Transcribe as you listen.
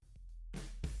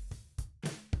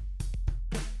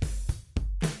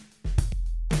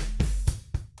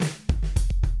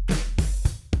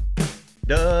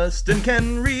Dustin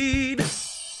can read.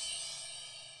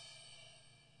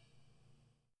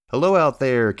 Hello out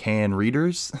there, can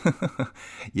readers.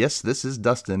 Yes, this is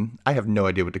Dustin. I have no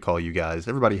idea what to call you guys.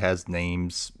 Everybody has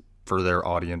names for their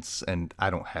audience, and I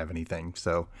don't have anything.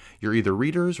 So you're either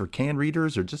readers or can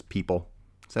readers or just people.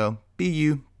 So be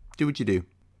you. Do what you do. I'm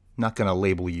not going to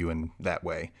label you in that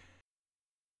way.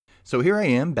 So here I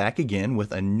am back again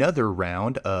with another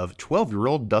round of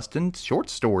 12-year-old Dustin short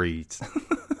stories.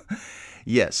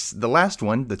 Yes, the last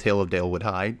one, The Tale of Dalewood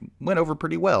High, went over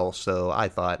pretty well, so I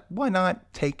thought, why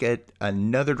not take it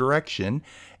another direction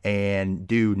and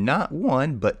do not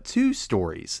one, but two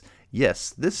stories.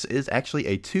 Yes, this is actually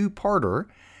a two-parter,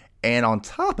 and on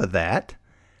top of that,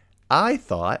 I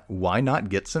thought, why not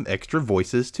get some extra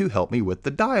voices to help me with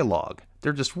the dialogue? There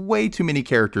are just way too many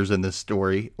characters in this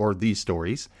story, or these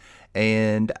stories,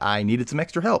 and I needed some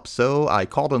extra help. So I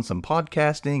called on some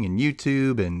podcasting and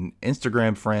YouTube and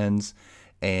Instagram friends,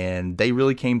 and they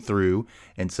really came through.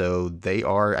 And so they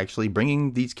are actually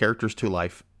bringing these characters to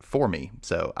life for me.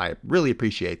 So I really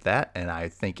appreciate that, and I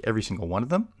thank every single one of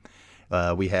them.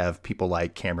 We have people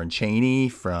like Cameron Chaney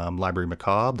from Library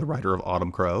Macabre, the writer of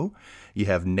Autumn Crow. You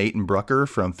have Nathan Brucker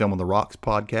from Film on the Rocks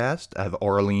podcast. I have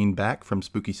Aureline Back from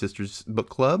Spooky Sisters Book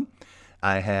Club.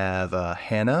 I have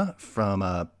Hannah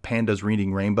from Panda's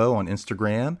Reading Rainbow on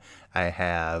Instagram. I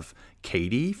have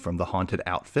Katie from The Haunted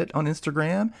Outfit on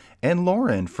Instagram. And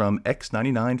Lauren from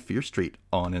X99 Fear Street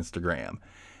on Instagram.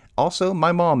 Also,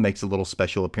 my mom makes a little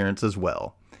special appearance as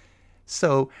well.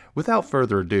 So, without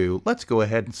further ado, let's go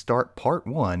ahead and start part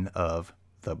one of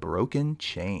The Broken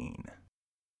Chain.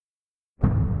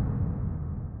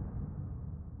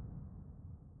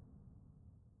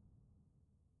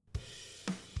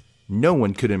 No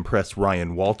one could impress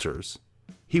Ryan Walters.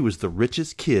 He was the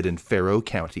richest kid in Faro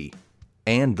County,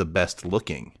 and the best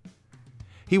looking.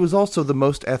 He was also the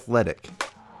most athletic.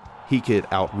 He could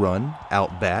outrun,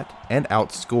 outbat, and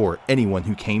outscore anyone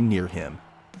who came near him.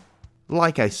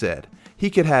 Like I said, he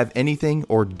could have anything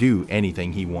or do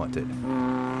anything he wanted.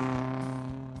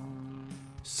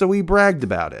 So he bragged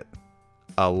about it.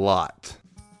 A lot.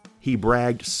 He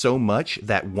bragged so much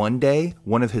that one day,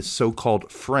 one of his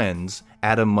so-called friends,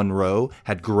 Adam Monroe,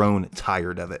 had grown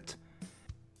tired of it.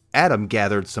 Adam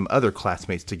gathered some other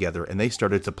classmates together and they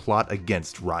started to plot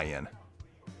against Ryan.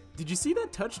 Did you see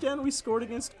that touchdown we scored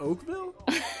against Oakville?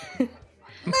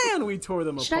 Man, we tore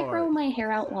them apart. Should I grow my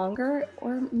hair out longer,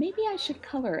 or maybe I should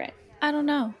color it? I don't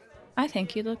know. I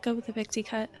think you look good with a pixie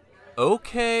cut.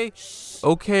 Okay,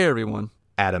 everyone.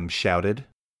 Adam shouted.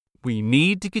 We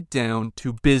need to get down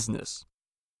to business.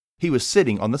 He was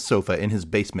sitting on the sofa in his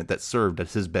basement that served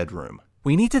as his bedroom.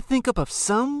 We need to think up of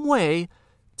some way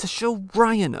to show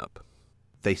Ryan up.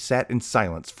 They sat in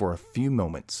silence for a few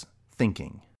moments,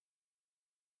 thinking.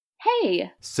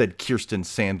 Hey, Said Kirsten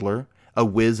Sandler, a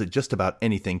whiz at just about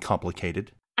anything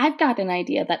complicated. I've got an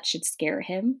idea that should scare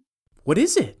him. What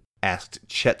is it? Asked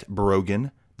Chet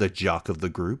Brogan, the jock of the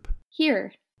group.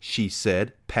 Here. She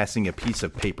said, passing a piece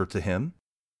of paper to him.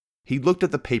 He looked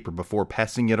at the paper before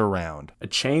passing it around. A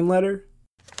chain letter?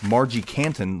 Margie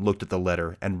Canton looked at the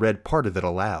letter and read part of it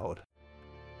aloud.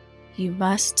 You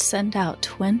must send out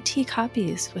 20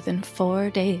 copies within 4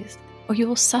 days, or you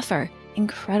will suffer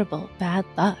incredible bad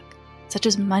luck, such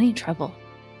as money trouble,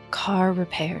 car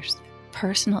repairs,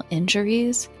 personal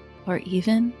injuries, or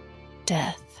even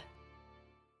death.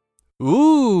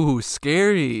 Ooh,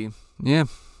 scary. Yeah,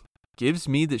 gives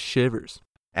me the shivers.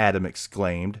 Adam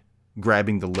exclaimed,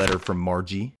 grabbing the letter from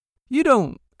Margie. You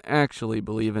don't actually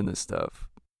believe in this stuff,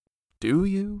 do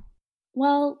you?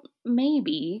 Well,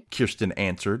 maybe. Kirsten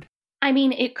answered. I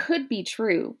mean, it could be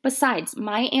true. Besides,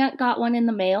 my aunt got one in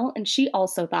the mail and she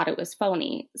also thought it was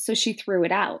phony, so she threw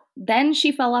it out. Then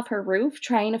she fell off her roof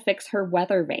trying to fix her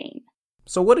weather vane.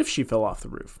 So what if she fell off the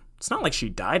roof? It's not like she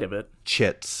died of it.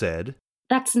 Chet said.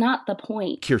 That's not the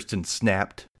point. Kirsten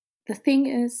snapped. The thing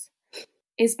is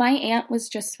my aunt was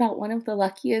just about one of the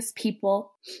luckiest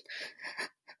people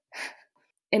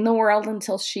in the world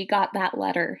until she got that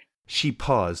letter. She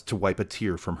paused to wipe a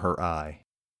tear from her eye.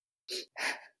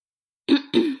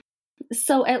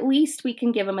 So at least we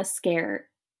can give him a scare.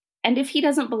 And if he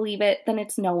doesn't believe it, then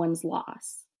it's no one's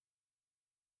loss.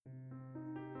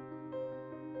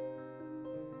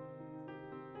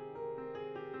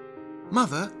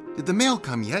 Mother, did the mail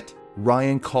come yet?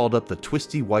 Ryan called up the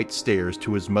twisty white stairs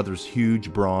to his mother's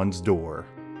huge bronze door.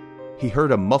 He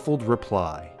heard a muffled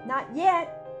reply. Not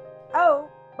yet. Oh,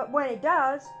 but when it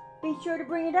does, be sure to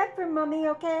bring it up for Mummy,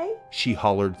 okay? She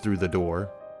hollered through the door.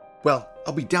 Well,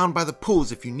 I'll be down by the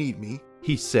pools if you need me,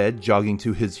 he said, jogging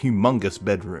to his humongous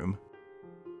bedroom.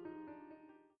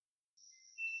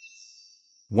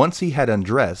 Once he had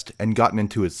undressed and gotten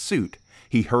into his suit,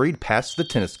 he hurried past the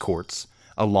tennis courts,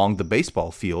 along the baseball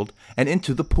field, and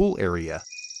into the pool area.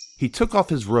 He took off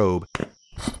his robe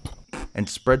and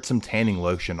spread some tanning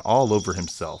lotion all over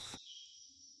himself.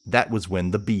 That was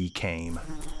when the bee came.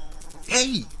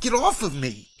 Hey, get off of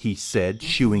me! He said,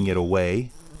 shooing it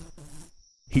away.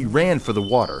 He ran for the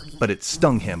water, but it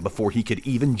stung him before he could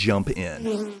even jump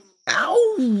in.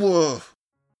 Ow!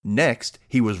 Next,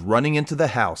 he was running into the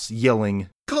house, yelling,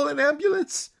 Call an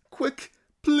ambulance! Quick!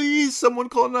 Please, someone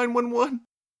call 911!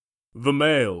 The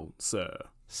mail, sir,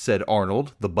 said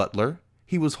Arnold, the butler.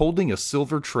 He was holding a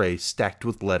silver tray stacked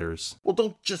with letters. Well,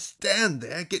 don't just stand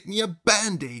there. Get me a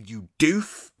Band-Aid, you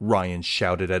doof! Ryan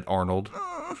shouted at Arnold.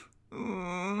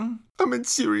 I'm in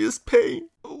serious pain.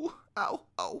 Oh, ow,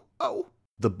 ow, ow.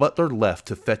 The butler left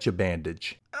to fetch a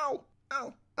bandage. Ow,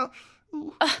 ow, ow.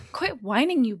 Quit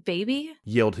whining, you baby.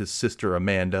 Yelled his sister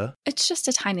Amanda. It's just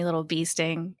a tiny little bee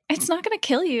sting. It's not going to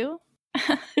kill you.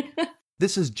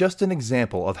 This is just an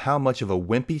example of how much of a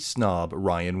wimpy snob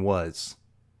Ryan was.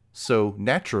 So,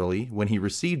 naturally, when he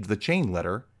received the chain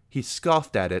letter, he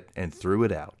scoffed at it and threw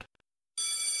it out.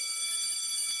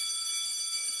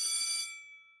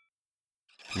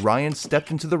 Ryan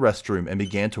stepped into the restroom and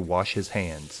began to wash his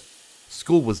hands.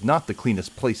 School was not the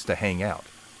cleanest place to hang out.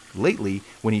 Lately,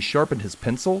 when he sharpened his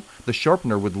pencil, the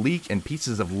sharpener would leak and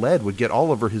pieces of lead would get all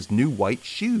over his new white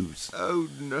shoes. Oh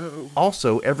no.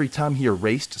 Also, every time he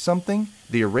erased something,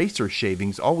 the eraser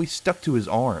shavings always stuck to his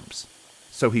arms.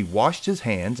 So he washed his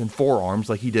hands and forearms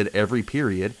like he did every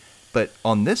period, but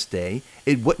on this day,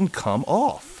 it wouldn't come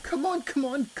off. Come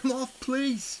off,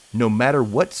 please. No matter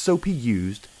what soap he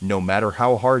used, no matter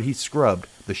how hard he scrubbed,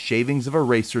 the shavings of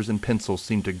erasers and pencils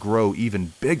seemed to grow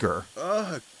even bigger.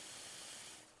 Ugh.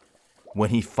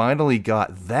 When he finally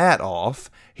got that off,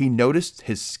 he noticed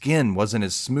his skin wasn't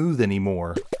as smooth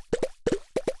anymore.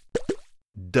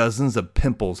 Dozens of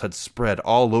pimples had spread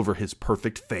all over his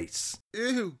perfect face.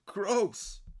 Ew,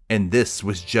 gross. And this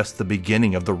was just the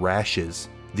beginning of the rashes,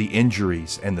 the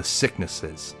injuries, and the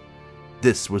sicknesses.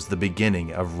 This was the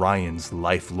beginning of Ryan's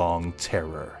lifelong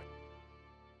terror.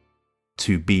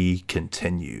 To be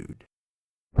continued.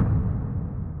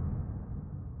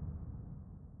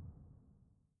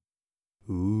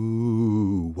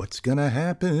 Ooh, what's gonna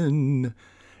happen?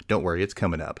 Don't worry, it's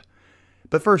coming up.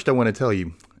 But first, I want to tell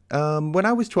you, when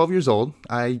I was 12 years old,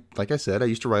 like I said, I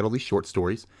used to write all these short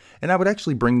stories, and I would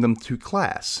actually bring them to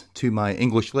class, to my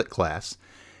English Lit class,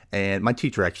 and my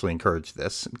teacher actually encouraged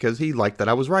this, because he liked that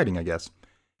I was writing, I guess.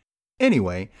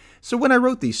 Anyway, so when I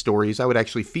wrote these stories, I would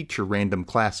actually feature random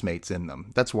classmates in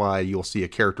them. That's why you'll see a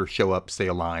character show up, say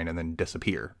a line, and then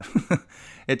disappear.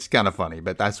 It's kind of funny,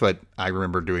 but that's what I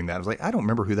remember doing that. I was like, I don't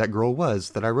remember who that girl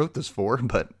was that I wrote this for,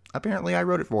 but apparently I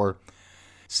wrote it for her.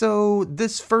 So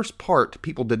this first part,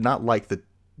 people did not like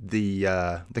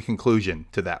the conclusion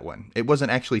to that one. It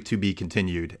wasn't actually to be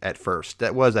continued at first.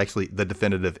 That was actually the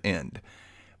definitive end.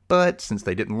 But since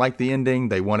they didn't like the ending,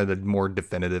 they wanted a more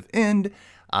definitive end,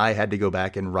 I had to go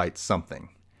back and write something.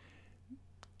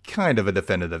 Kind of a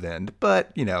definitive end,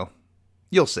 but,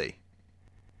 you'll see.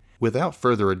 Without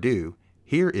further ado,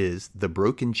 here is The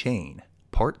Broken Chain,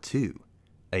 Part 2,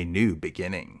 A New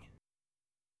Beginning.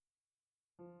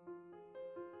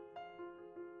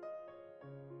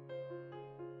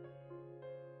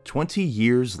 "20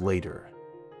 years later.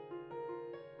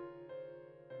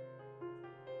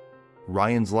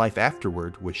 Ryan's life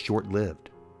afterward was short-lived.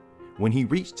 When he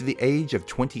reached the age of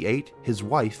 28, his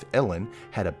wife, Ellen,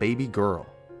 had a baby girl.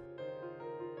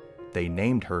 They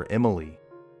named her Emily.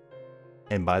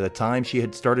 And by the time she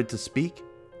had started to speak,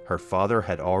 her father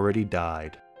had already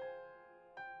died.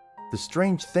 The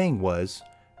strange thing was,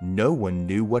 no one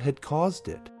knew what had caused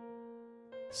it.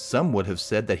 Some would have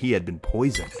said that he had been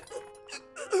poisoned,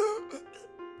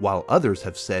 while others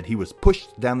have said he was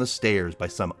pushed down the stairs by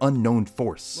some unknown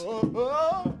force.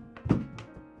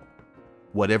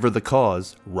 Whatever the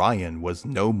cause, Ryan was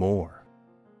no more.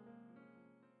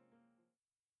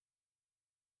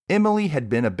 Emily had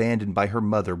been abandoned by her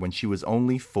mother when she was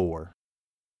only 4.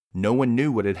 No one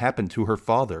knew what had happened to her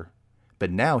father, but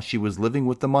now she was living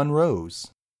with the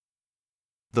Monroes.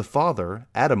 The father,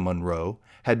 Adam Monroe,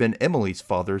 had been Emily's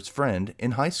father's friend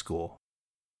in high school.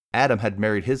 Adam had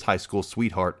married his high school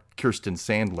sweetheart, Kirsten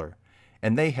Sandler,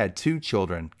 and they had 2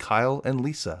 children, Kyle and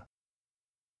Lisa.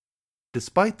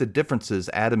 Despite the differences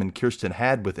Adam and Kirsten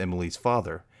had with Emily's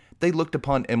father, they looked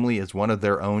upon Emily as one of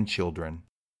their own children.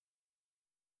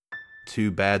 Too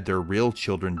bad their real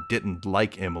children didn't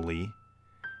like Emily.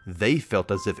 They felt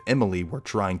as if Emily were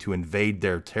trying to invade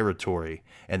their territory,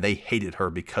 and they hated her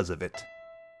because of it.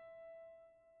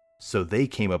 So they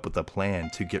came up with a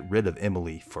plan to get rid of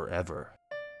Emily forever.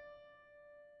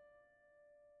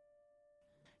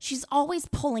 She's always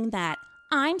pulling that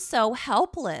 "I'm so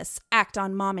helpless" act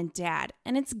on Mom and Dad,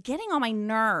 and it's getting on my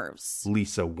nerves.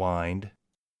 Lisa whined.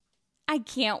 I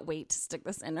can't wait to stick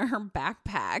this in her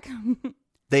backpack.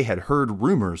 They had heard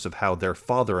rumors of how their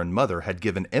father and mother had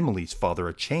given Emily's father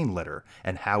a chain letter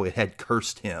and how it had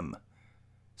cursed him.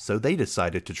 So they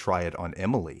decided to try it on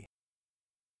Emily.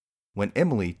 When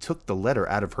Emily took the letter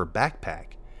out of her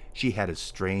backpack, she had a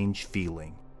strange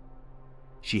feeling.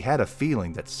 She had a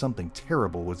feeling that something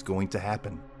terrible was going to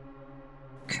happen.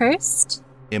 Cursed?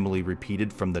 Emily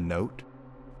repeated from the note.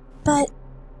 But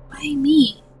why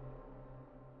me?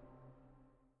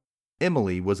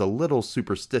 Emily was a little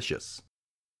superstitious.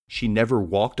 She never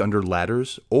walked under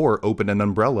ladders or opened an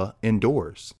umbrella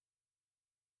indoors.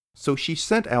 So she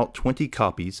sent out 20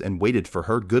 copies and waited for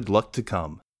her good luck to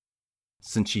come.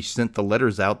 Since she sent the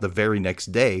letters out the very next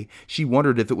day, she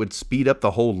wondered if it would speed up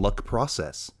the whole luck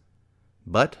process.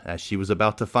 But, as she was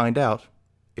about to find out,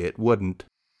 it wouldn't.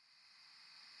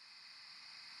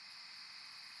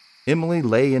 Emily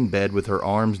lay in bed with her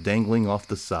arms dangling off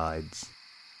the sides.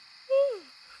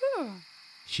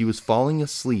 She was falling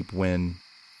asleep when...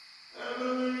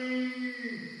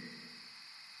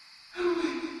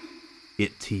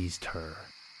 It teased her.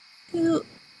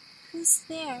 Who's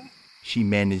there? She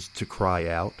managed to cry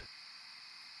out.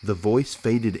 The voice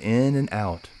faded in and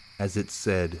out as it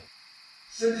said,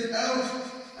 "Send it out!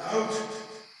 Out!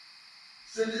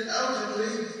 Send it out,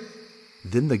 Emily!"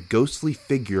 Then the ghostly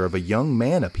figure of a young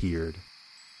man appeared.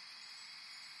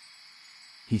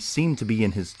 He seemed to be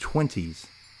in his 20s,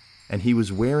 and he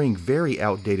was wearing very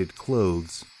outdated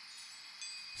clothes.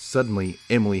 Suddenly,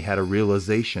 Emily had a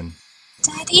realization.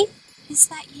 Daddy, is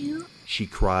that you? She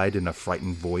cried in a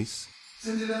frightened voice.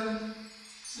 "Send it out!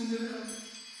 Send it out!"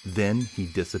 Then he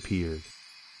disappeared.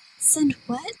 Send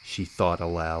what? She thought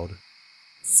aloud.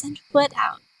 Send what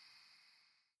out?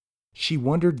 She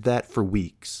wondered that for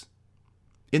weeks.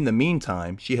 In the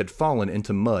meantime, she had fallen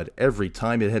into mud every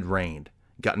time it had rained,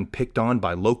 gotten picked on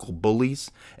by local bullies,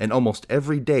 and almost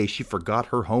every day she forgot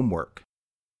her homework.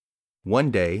 One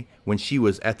day, when she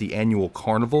was at the annual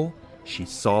carnival, she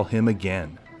saw him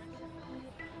again.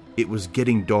 It was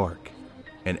getting dark,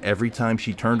 and every time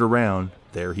she turned around,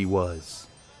 there he was.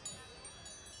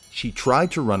 She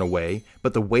tried to run away,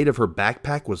 but the weight of her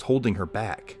backpack was holding her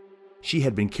back. She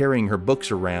had been carrying her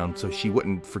books around so she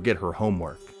wouldn't forget her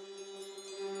homework.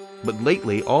 But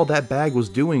lately, all that bag was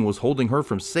doing was holding her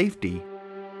from safety.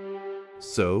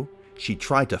 So, she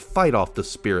tried to fight off the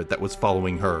spirit that was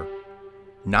following her.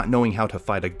 Not knowing how to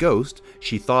fight a ghost,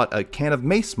 she thought a can of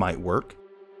mace might work.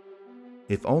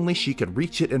 If only she could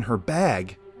reach it in her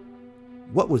bag.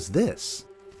 What was this?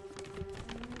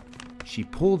 She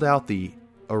pulled out the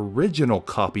original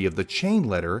copy of the chain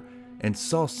letter and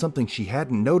saw something she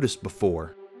hadn't noticed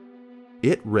before.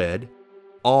 It read,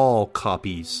 "All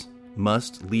copies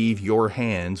must leave your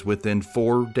hands within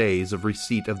 4 days of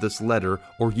receipt of this letter,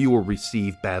 or you will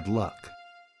receive bad luck."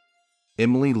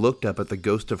 Emily looked up at the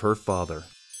ghost of her father.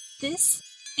 This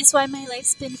is why my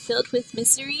life's been filled with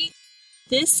misery?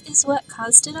 This is what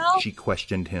caused it all? She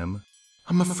questioned him.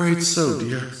 "I'm afraid so,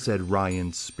 dear. Said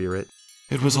Ryan's spirit.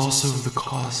 It was also the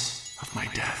cause of my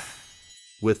death."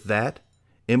 With that,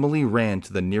 Emily ran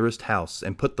to the nearest house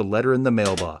and put the letter in the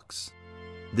mailbox.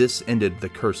 This ended the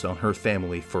curse on her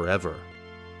family forever.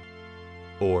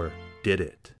 Or did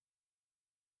it?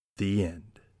 The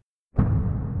end.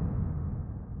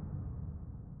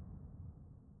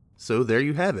 So there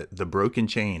you have it, The Broken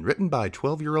Chain, written by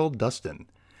 12-year-old Dustin.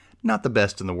 Not the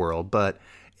best in the world, but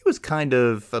it was kind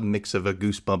of a mix of a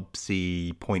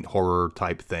goosebumpsy point horror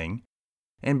type thing.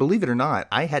 And believe it or not,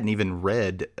 I hadn't even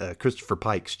read Christopher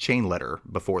Pike's Chain Letter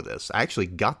before this. I actually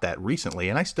got that recently,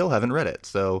 and I still haven't read it.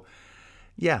 So,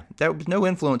 yeah, there was no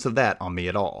influence of that on me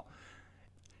at all.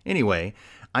 Anyway,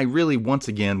 I really once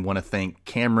again want to thank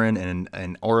Cameron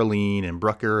and Arlene and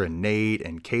Brucker and Nate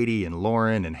and Katie and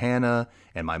Lauren and Hannah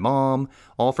and my mom,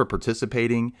 all for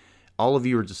participating. All of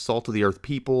you are just salt-of-the-earth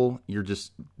people. You're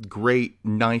just great,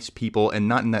 nice people, and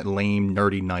not in that lame,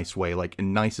 nerdy, nice way. Like,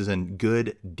 nice as in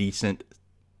good, decent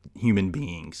human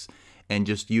beings. And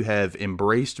just, you have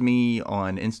embraced me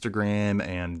on Instagram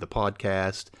and the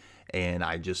podcast, and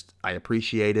I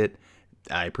appreciate it.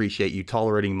 I appreciate you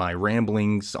tolerating my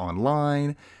ramblings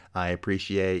online. I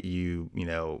appreciate you,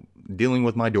 dealing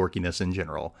with my dorkiness in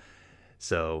general.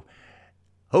 So,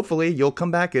 hopefully you'll come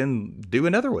back and do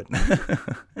another one.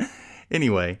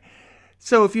 Anyway,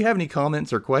 so if you have any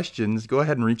comments or questions, go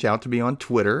ahead and reach out to me on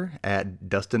Twitter at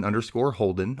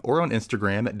Dustin_Holden or on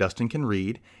Instagram at Dustin Can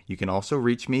Read. You can also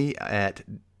reach me at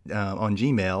on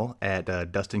Gmail at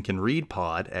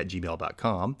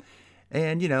dustincanreadpod@gmail.com.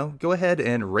 And, go ahead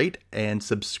and rate and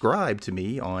subscribe to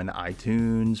me on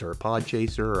iTunes or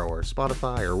Podchaser or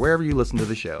Spotify or wherever you listen to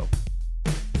the show.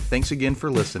 Thanks again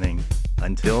for listening.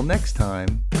 Until next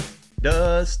time,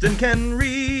 Dustin Can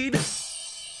Read.